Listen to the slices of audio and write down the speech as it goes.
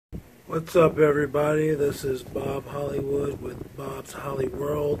What's up, everybody? This is Bob Hollywood with Bob's Holly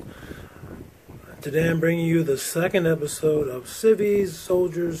World. Today I'm bringing you the second episode of Civvies,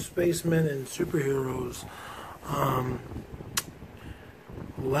 Soldiers, Spacemen, and Superheroes.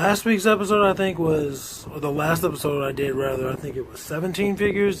 Last week's episode, I think, or the last episode I did, rather, I think it was 17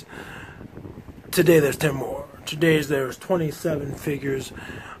 figures. Today there's 10 more. There's 27 figures.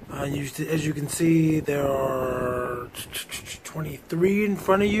 As you can see, there are 23 in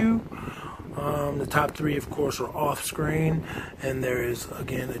front of you. The top 3, of course, are off screen, and there is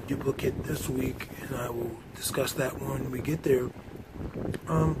again a duplicate this week, and I will discuss that when we get there.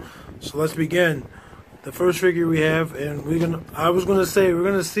 So let's begin. The first figure we have, and we're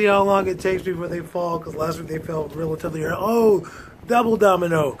gonna see how long it takes before they fall, because last week they fell relatively early. Oh, double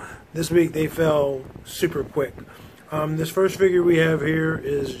domino! This week they fell super quick. This first figure we have here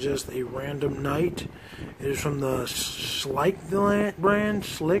is just a random knight. It is from the Schlicht brand,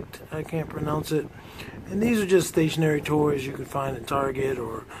 Schlicht, I can't pronounce it. And these are just stationary toys you can find at Target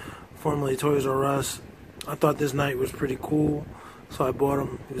or formerly Toys R Us. I thought this knight was pretty cool, so I bought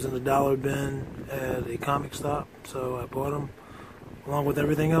him. He was in the dollar bin at a comic stop, so I bought him along with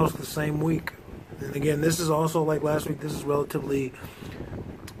everything else the same week. And again, this is also like last week. This is relatively...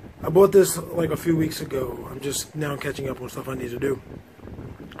 I bought this like a few weeks ago. I'm just now catching up on stuff I need to do.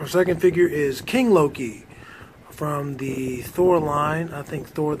 Our second figure is King Loki from the Thor line. I think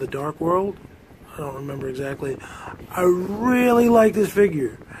Thor the Dark World. I don't remember exactly. I really like this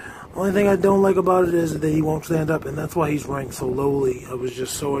figure. Only thing I don't like about it is that he won't stand up, and that's why he's ranked so lowly. I was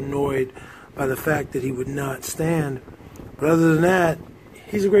just so annoyed by the fact that he would not stand. But other than that,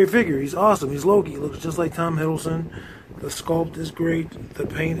 he's a great figure. He's awesome. He's Loki. He looks just like Tom Hiddleston. The sculpt is great. The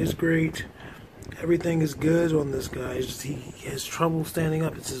paint is great. Everything is good on this guy. He has trouble standing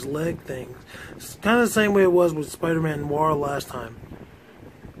up. It's his leg thing. It's kind of the same way it was with Spider-Man Noir last time.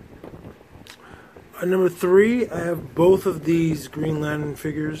 Number 3, I have both of these Green Lantern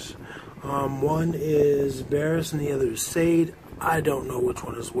figures. One is Barris and the other is Sade. I don't know which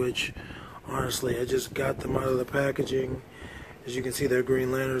one is which. Honestly, I just got them out of the packaging. As you can see, they're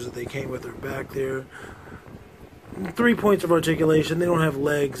Green Lanterns that they came with are back there. 3 points of articulation. They don't have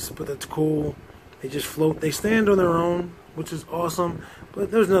legs, but that's cool. They just float. They stand on their own, which is awesome,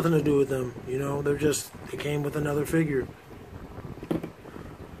 but there's nothing to do with them. You know, they came with another figure.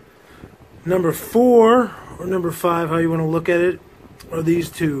 Number 4, or number 5, how you want to look at it, are these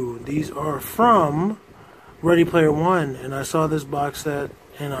two. These are from Ready Player One, and I saw this box set,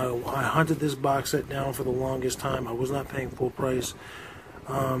 and I hunted this box set down for the longest time. I was not paying full price.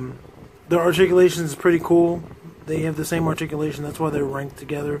 Their articulation is pretty cool. They have the same articulation. That's why they're ranked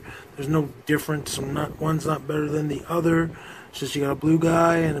together. There's no difference. One's not better than the other. It's just you got a blue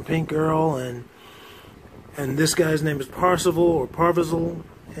guy and a pink girl, and this guy's name is Parzival or Parvizel,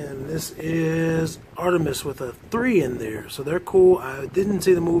 and this is Artemis with a 3 in there. So they're cool. I didn't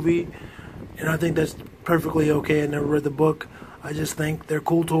see the movie, and I think that's perfectly okay. I never read the book. I just think they're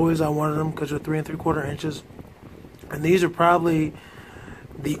cool toys. I wanted them because they're 3 3/4 inches, and these are probably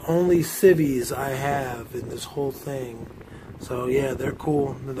the only Civvies I have in this whole thing. So yeah, they're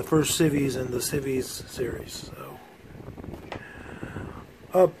cool. They're the first Civvies in the Civvies series. So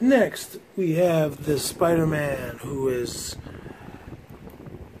up next we have this Spider-Man who is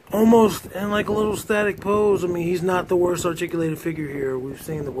almost in like a little static pose. I mean, he's not the worst articulated figure here. We've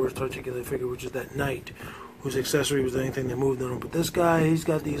seen the worst articulated figure, which is that knight whose accessory was anything that moved on him. But this guy, he's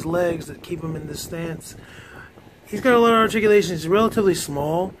got these legs that keep him in this stance. He's got a lot of articulation. He's relatively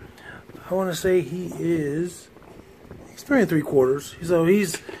small. I want to say he's 3 3/4. So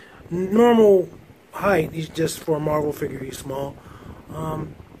he's normal height. He's just for a Marvel figure. He's small.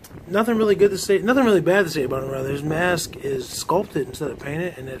 Nothing really good to say. Nothing really bad to say about him. Rather, his mask is sculpted instead of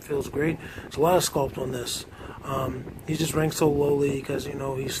painted, and it feels great. There's a lot of sculpt on this. He's just ranked so lowly because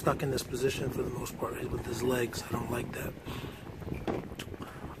he's stuck in this position for the most part with his legs. I don't like that.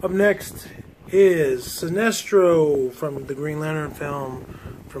 Up next is Sinestro from the Green Lantern film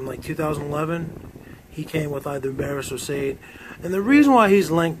from like 2011. He came with either Barris or Sade. And the reason why he's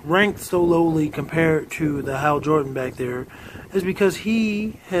ranked so lowly compared to the Hal Jordan back there is because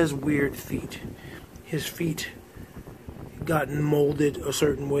he has weird feet. His feet gotten molded a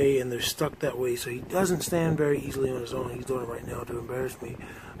certain way and they're stuck that way, so he doesn't stand very easily on his own. He's doing it right now to embarrass me.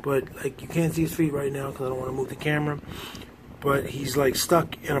 But like, you can't see his feet right now because I don't want to move the camera. But he's like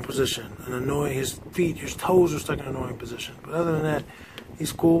stuck in a position, his toes are stuck in an annoying position. But other than that,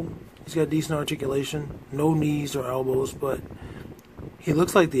 he's cool. He's got decent articulation, no knees or elbows, but he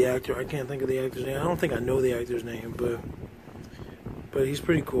looks like the actor. I can't think of the actor's name. I don't think I know the actor's name, but he's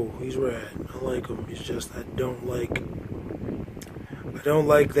pretty cool. He's rad. I like him. It's just I I don't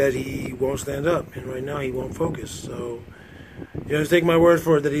like that he won't stand up, and right now he won't focus. So you have to take my word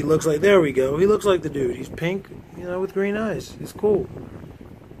for it that he looks like, there we go, he looks like the dude. He's pink, you know, with green eyes. He's cool.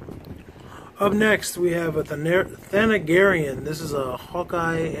 Up next, we have a Thanagarian. This is a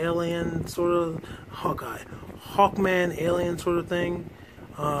Hawkeye alien sort of, Hawkman alien sort of thing.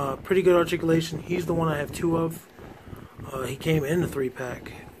 Pretty good articulation. He's the one I have 2 of. He came in the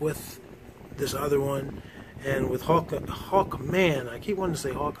 3-pack with this other one, and with Hawkman. I keep wanting to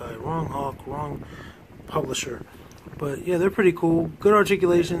say Hawkeye. Wrong Hawk, wrong publisher. But yeah, they're pretty cool. Good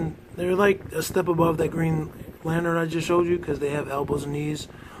articulation. They're like a step above that Green Lantern I just showed you because they have elbows and knees.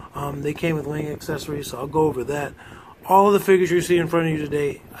 They came with wing accessories, so I'll go over that. All of the figures you see in front of you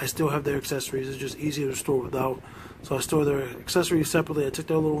today, I still have their accessories. It's just easier to store without. So I store their accessories separately. I took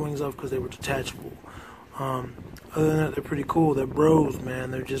their little wings off because they were detachable. Other than that, they're pretty cool. They're bros,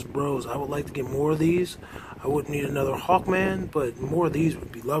 man. They're just bros. I would like to get more of these. I wouldn't need another Hawkman, but more of these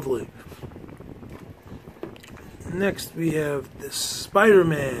would be lovely. Next, we have this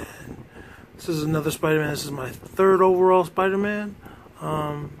Spider-Man. This is another Spider-Man. This is my 3rd overall Spider-Man.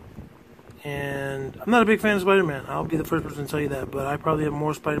 And I'm not a big fan of Spider-Man. I'll be the first person to tell you that. But I probably have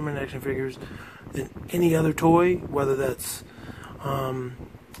more Spider-Man action figures than any other toy, whether that's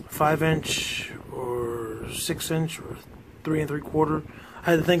 5-inch or 6-inch or 3 3/4.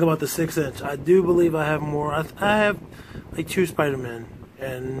 I had to think about the 6-inch. I do believe I have more. I have like 2 Spider-Man,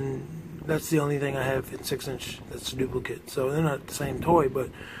 and that's the only thing I have in 6-inch that's a duplicate. So they're not the same toy,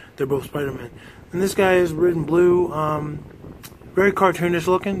 but they're both Spider-Man. And this guy is red and blue. Very cartoonish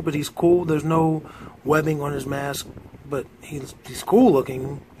looking, but he's cool. There's no webbing on his mask, but he's cool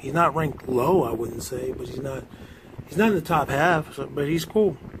looking. He's not ranked low, I wouldn't say, but he's not in the top half, so, but he's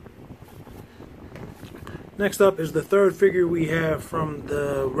cool. Next up is the 3rd figure we have from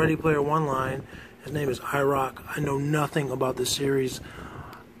the Ready Player One line. His name is iRock. I know nothing about this series.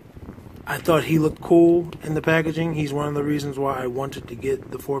 I thought he looked cool in the packaging. He's one of the reasons why I wanted to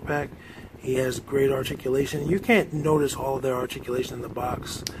get the 4-pack. He has great articulation. You can't notice all of their articulation in the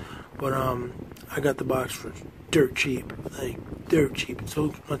box, but I got the box for dirt cheap, like dirt cheap.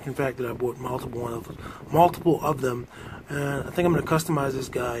 So much in fact that I bought multiple of them. And I think I'm gonna customize this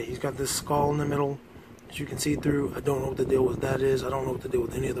guy. He's got this skull in the middle that you can see through. I don't know what the deal with that is. I don't know what the deal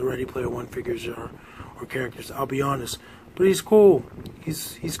with any of the Ready Player One figures are or characters. I'll be honest, but he's cool.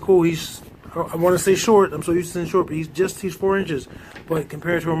 He's cool. I want to say short. I'm so used to saying short, but he's 4 inches. But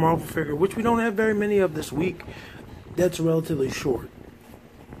compared to a Marvel figure, which we don't have very many of this week, that's relatively short.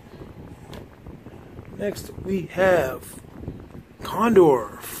 Next, we have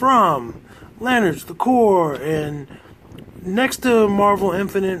Condor from Lanterns, the Corps, and next to Marvel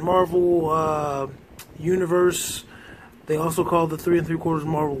Infinite, Marvel Universe, they also call the 3 3/4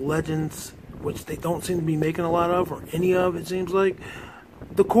 Marvel Legends, which they don't seem to be making a lot of, or any of, it seems like.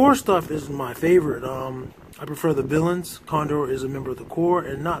 The Corps stuff is my favorite. I prefer the villains. Condor is a member of the Corps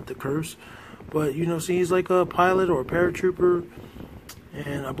and not the Curse. But, you know, see, he's like a pilot or a paratrooper.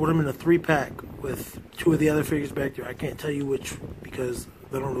 And I bought him in a 3-pack with 2 of the other figures back there. I can't tell you which because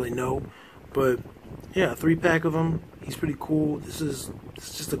they don't really know. But, yeah, a 3-pack of him. He's pretty cool. This is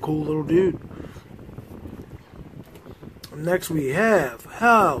just a cool little dude. Next we have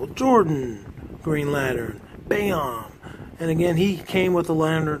Hal Jordan, Green Lantern. Bam! And again, he came with the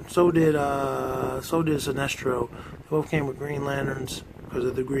lantern. So did Sinestro. They both came with Green Lanterns because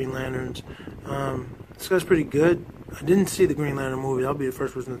of the Green Lanterns. This guy's pretty good. I didn't see the Green Lantern movie. I'll be the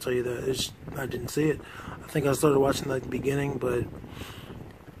first person to tell you that. I didn't see it. I think I started watching like the beginning, but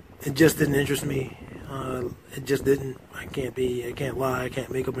it just didn't interest me. It just didn't. I can't lie. I can't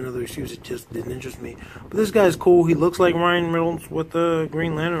make up another excuse. It just didn't interest me. But this guy's cool. He looks like Ryan Reynolds with the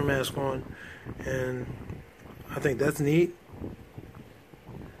Green Lantern mask on, and I think that's neat.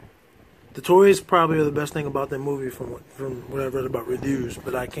 The toys probably are the best thing about that movie from what I've read about reviews,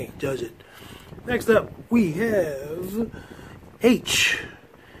 but I can't judge it. Next up, we have H,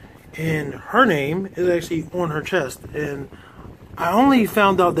 and her name is actually on her chest. And I only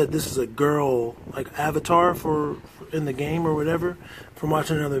found out that this is a girl, like avatar for in the game or whatever, from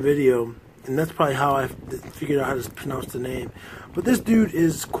watching another video, and that's probably how I figured out how to pronounce the name. But this dude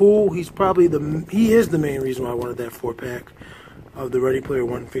is cool. He's probably he is the main reason why I wanted that 4-pack of the Ready Player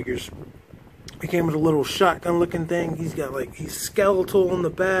One figures. He came with a little shotgun-looking thing. He's skeletal on the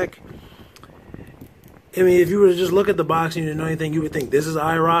back. I mean, if you were to just look at the box and you didn't know anything, you would think this is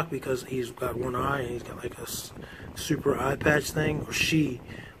iRock because he's got one eye and he's got like a super eye patch thing, or she.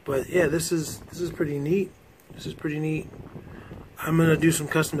 But yeah, this is pretty neat. This is pretty neat. I'm gonna do some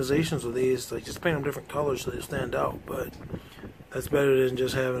customizations with these, like just paint them different colors so they stand out. But that's better than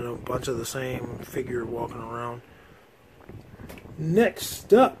just having a bunch of the same figure walking around.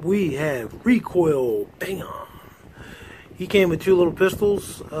 Next up, we have Recoil. Bam. He came with two little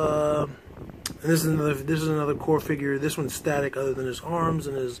pistols. And this is another core figure. This one's static, other than his arms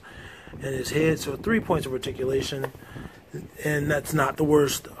and his head. So 3 points of articulation, and that's not the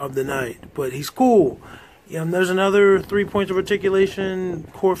worst of the night. But he's cool. Yeah, there's another 3 points of articulation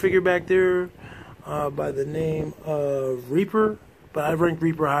core figure back there by the name of Reaper. But I ranked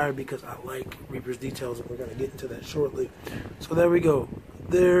Reaper higher because I like Reaper's details, and we're going to get into that shortly. So there we go.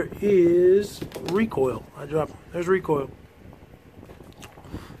 There is Recoil. I dropped. There's Recoil.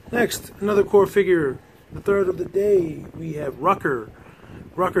 Next, another core figure. The third of the day, we have Rucker.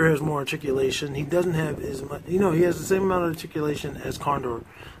 Rucker has more articulation. He doesn't have as much, he has the same amount of articulation as Condor.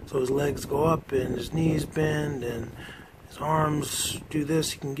 So his legs go up and his knees bend and his arms do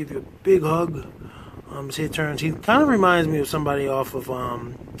this. He can give you a big hug. His head turns. He kind of reminds me of somebody off of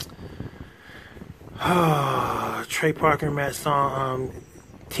Trey Parker and Matt Stone,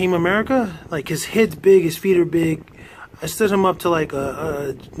 Team America. Like, his head's big, his feet are big. I stood him up to like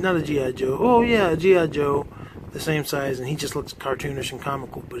not a G.I. Joe. Oh yeah, a G.I. Joe, the same size, and he just looks cartoonish and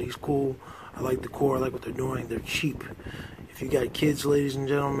comical, but he's cool. I like the core. I like what they're doing. They're cheap. If you got kids, ladies and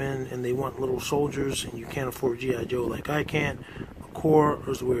gentlemen, and they want little soldiers, and you can't afford G.I. Joe like I can't, the core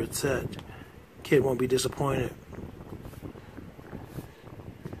is where it's at. Kid won't be disappointed.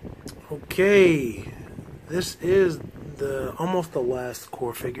 Okay, this is almost the last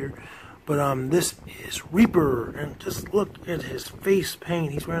core figure, but this is Reaper, and just look at his face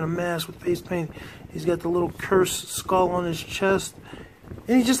paint. He's wearing a mask with face paint. He's got the little curse skull on his chest,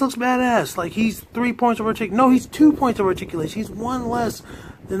 and he just looks badass. Like, he's 3 points of articulation. No, he's 2 points of articulation. He's one less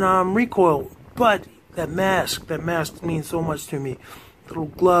than Recoil, but that mask means so much to me. Little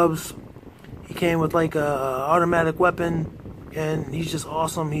gloves. He came with like a automatic weapon, and he's just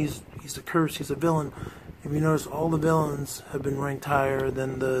awesome. He's a curse. He's a villain. If you notice, all the villains have been ranked higher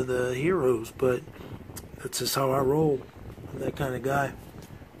than the heroes, but that's just how I roll. I'm that kind of guy.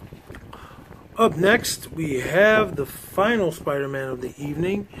 Up next, we have the final Spider-Man of the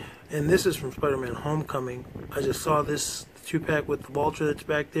evening, and this is from Spider-Man Homecoming. I just saw this 2-pack with the Vulture that's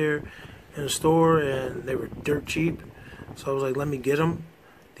back there in the store, and they were dirt cheap, so I was like, let me get them.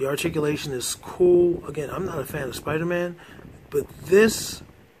 The articulation is cool. Again, I'm not a fan of Spider-Man, but this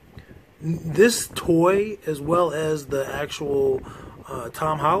toy, as well as the actual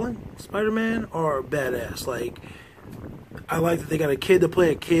Tom Holland Spider-Man, are badass. Like, I like that they got a kid to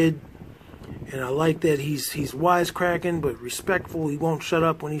play a kid, and I like that he's wisecracking but respectful. He won't shut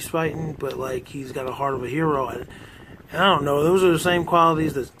up when he's fighting, but like, he's got a heart of a hero. And I don't know, those are the same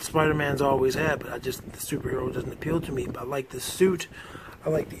qualities that Spider-Man's always had, but the superhero doesn't appeal to me. But I like the suit. I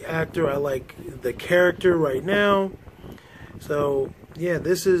like the actor. I like the character right now. So yeah,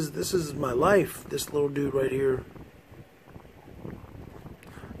 this is my life. This little dude right here.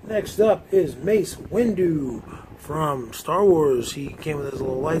 Next up is Mace Windu from Star Wars. He came with his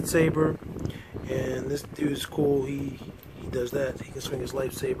little lightsaber, and this dude's cool. He does that. He can swing his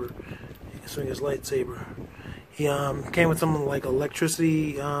lightsaber. He came with some like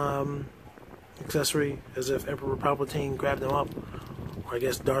electricity accessory, as if Emperor Palpatine grabbed him up. I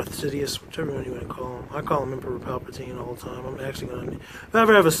guess Darth Sidious, whichever one you want to call him. I call him Emperor Palpatine all the time. I'm actually going to, if I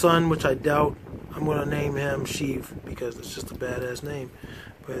ever have a son, which I doubt, I'm going to name him Sheev, because it's just a badass name.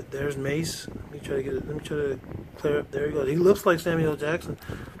 But there's Mace. Let me try to clear up. There he goes. He looks like Samuel L. Jackson.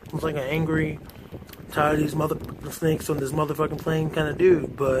 Looks like an angry, tired of these motherfucking snakes on this motherfucking plane kind of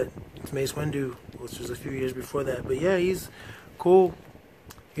dude. But it's Mace Windu, which was a few years before that. But yeah, he's cool.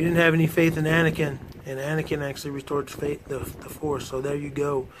 He didn't have any faith in Anakin, and Anakin actually restored the Force, so there you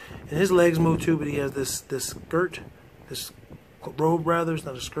go. And his legs move too, but he has this skirt, this robe rather, it's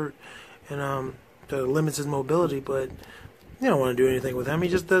not a skirt, and that limits his mobility, but you don't want to do anything with him. He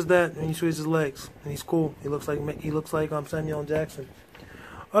just does that, and he swings his legs, and he's cool. He looks like Samuel L. Jackson.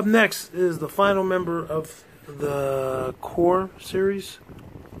 Up next is the final member of the Core series,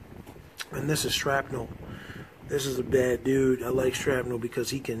 and this is Shrapnel. This is a bad dude. I like Shrapnel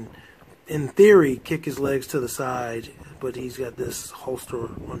because he can, in theory, kick his legs to the side, but he's got this holster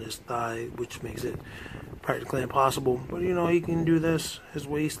on his thigh, which makes it practically impossible. But he can do this. His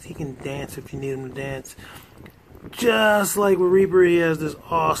waist, he can dance if you need him to dance. Just like with Reaper, he has this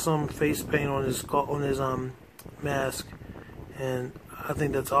awesome face paint on his mask, and I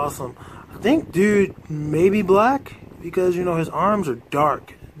think that's awesome. I think dude may be black because his arms are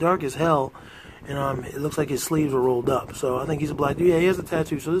dark as hell. And it looks like his sleeves are rolled up. So I think he's a black dude. Yeah, he has a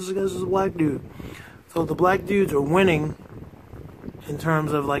tattoo. So this is a black dude. So the black dudes are winning in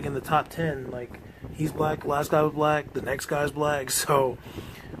terms of like in the top 10. Like, he's black, last guy was black, the next guy's black. So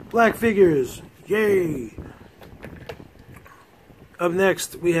black figures, yay. Up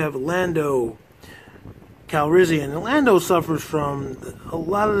next, we have Lando Calrissian. And Lando suffers from a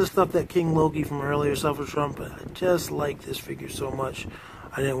lot of the stuff that King Loki from earlier suffers from, but I just like this figure so much,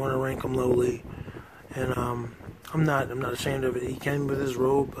 I didn't want to rank him lowly. And I'm not ashamed of it. He came with his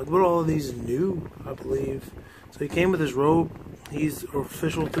robe. I put all of these new, I believe. So he came with his robe. He's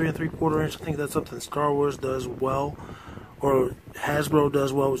official 3 3/4 inch. I think that's something Star Wars does well, or Hasbro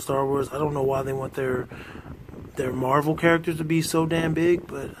does well with Star Wars. I don't know why they want their Marvel characters to be so damn big,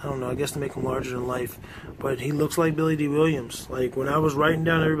 but I don't know. I guess to make them larger than life. But he looks like Billy D. Williams. Like when I was writing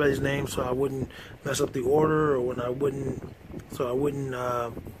down everybody's name, so I wouldn't mess up the order, or when I wouldn't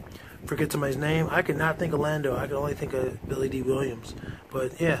forget somebody's name, I could not think of Lando. I could only think of Billy D. Williams.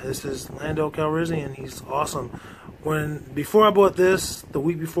 But yeah, this is Lando Calrissian. He's awesome. Before I bought this, the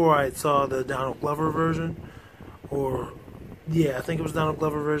week before I saw the Donald Glover version, or yeah, I think it was Donald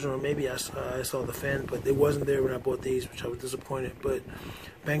Glover version, or maybe I saw the fan, but it wasn't there when I bought these, which I was disappointed. But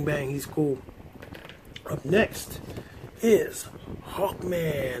bang bang, he's cool. Up next is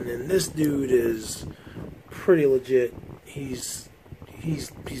Hawkman, and this dude is pretty legit. He's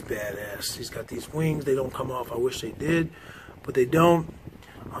badass. He's got these wings. They don't come off. I wish they did, but they don't.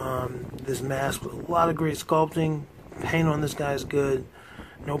 This mask with a lot of great sculpting. Paint on this guy is good.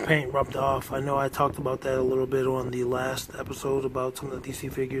 No paint rubbed off. I know I talked about that a little bit on the last episode about some of the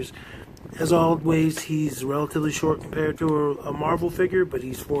DC figures. As always, he's relatively short compared to a Marvel figure, but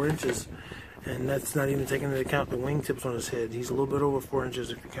he's 4 inches. And that's not even taking into account the wingtips on his head. He's a little bit over 4 inches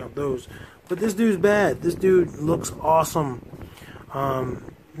if you count those. But this dude's bad. This dude looks awesome.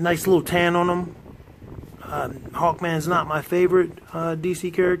 Nice little tan on him. Hawkman's not my favorite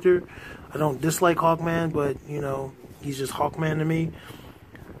DC character. I don't dislike Hawkman, but, you know, he's just Hawkman to me.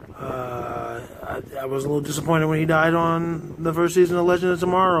 I was a little disappointed when he died on the first season of Legend of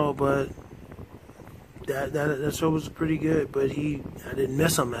Tomorrow, but that show was pretty good. But I didn't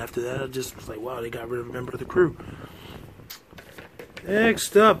miss him after that. I just was like, wow, they got rid of a member of the crew.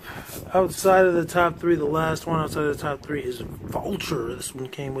 Next up, outside of the top 3, the last one outside of the top 3 is Vulture. This one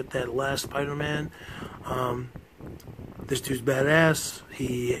came with that last Spider-Man. This dude's badass.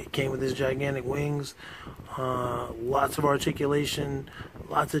 He came with his gigantic wings. Lots of articulation,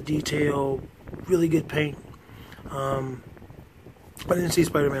 lots of detail, really good paint. I didn't see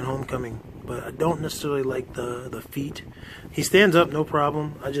Spider-Man Homecoming, but I don't necessarily like the feet. He stands up, no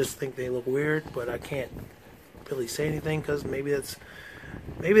problem. I just think they look weird, but I can't really say anything because maybe that's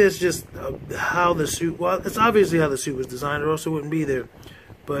just how the suit. Well, it's obviously how the suit was designed, or else it wouldn't be there.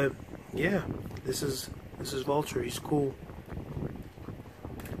 But yeah, this is Vulture. He's cool.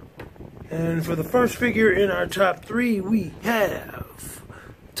 And for the first figure in our top 3, we have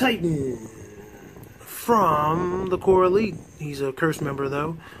Titan from the Core Elite. He's a Curse member,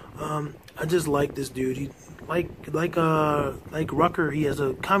 though. I just like this dude. He like Rucker. He has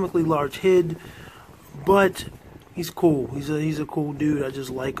a comically large head, but he's cool. He's a cool dude. I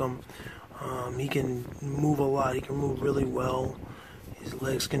just like him. He can move a lot. He can move really well. His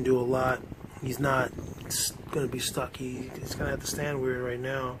legs can do a lot. He's not going to be stuck. He's going to have to stand weird right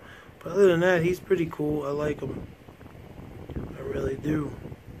now. But other than that, he's pretty cool. I like him. I really do.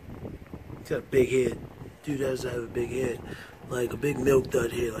 He's got a big head. Dude does have a big head. Like a big milk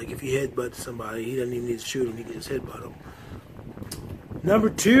dud head. Like if you headbutt somebody, he doesn't even need to shoot him. He can just headbutt him.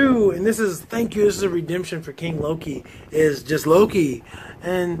 Number 2, and this is a redemption for King Loki, is just Loki.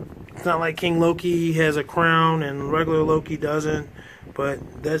 And it's not like King Loki has a crown and regular Loki doesn't.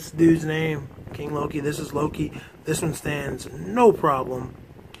 But that's the dude's name. King Loki. This is Loki. This one stands no problem.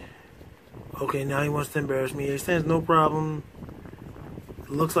 Okay, now he wants to embarrass me. He stands no problem.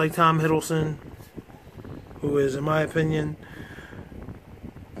 Looks like Tom Hiddleston, who is, in my opinion,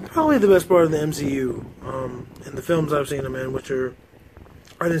 probably the best part of the MCU. And the films I've seen him in, which are,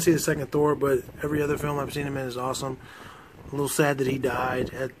 I didn't see the second Thor, but every other film I've seen him in is awesome. A little sad that he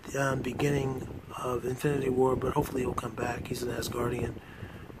died at the beginning of Infinity War, but hopefully he'll come back. He's an Asgardian,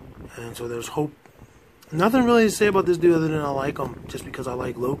 and so there's hope. Nothing really to say about this dude other than I like him, just because I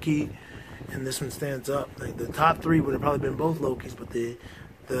like Loki. And this one stands up. Like the top 3 would have probably been both Lokis, but the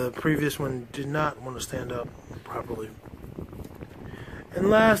previous one did not want to stand up properly. And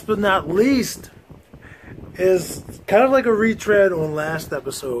last but not least is kind of like a retread on last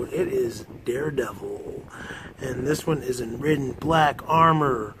episode. It is Daredevil, and this one is in red and black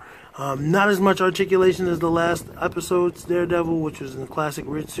armor. Not as much articulation as the last episode's Daredevil, which was in the classic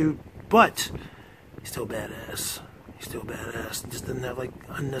red suit, but he's still badass. He's still badass. Just doesn't have like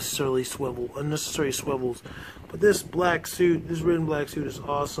unnecessary swivels. But this black suit, this red and black suit is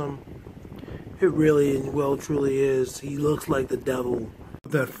awesome. It really and well truly is. He looks like the devil.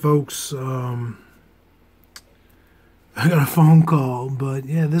 That folks, I got a phone call. But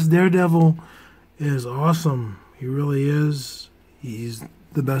yeah, this Daredevil is awesome. He really is. He's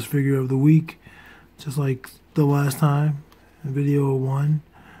the best figure of the week, just like the last time in video 1.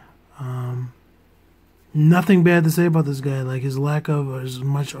 Nothing bad to say about this guy. Like, his lack of as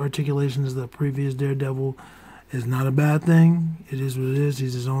much articulation as the previous Daredevil is not a bad thing. It is what it is.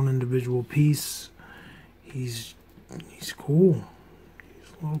 He's his own individual piece. He's cool.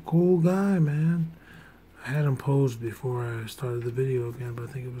 He's a little cool guy, man. I had him posed before I started the video again, but I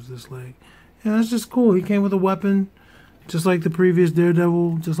think it was this leg. Yeah, that's just cool. He came with a weapon, just like the previous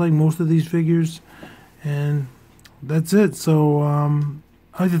Daredevil, just like most of these figures. And that's it. So,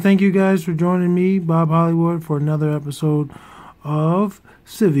 I'd like to thank you guys for joining me, Bob Hollywood, for another episode of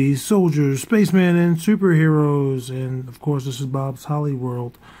Civvies, Soldiers, Spacemen, and Superheroes. And, of course, this is Bob's Holly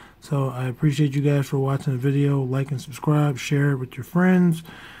World. So I appreciate you guys for watching the video. Like and subscribe. Share it with your friends.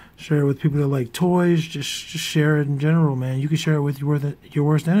 Share it with people that like toys. Just share it in general, man. You can share it with your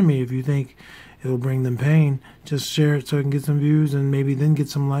worst enemy if you think it will bring them pain. Just share it so it can get some views and maybe then get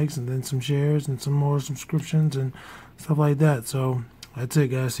some likes and then some shares and some more subscriptions and stuff like that. So that's it,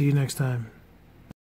 guys. See you next time.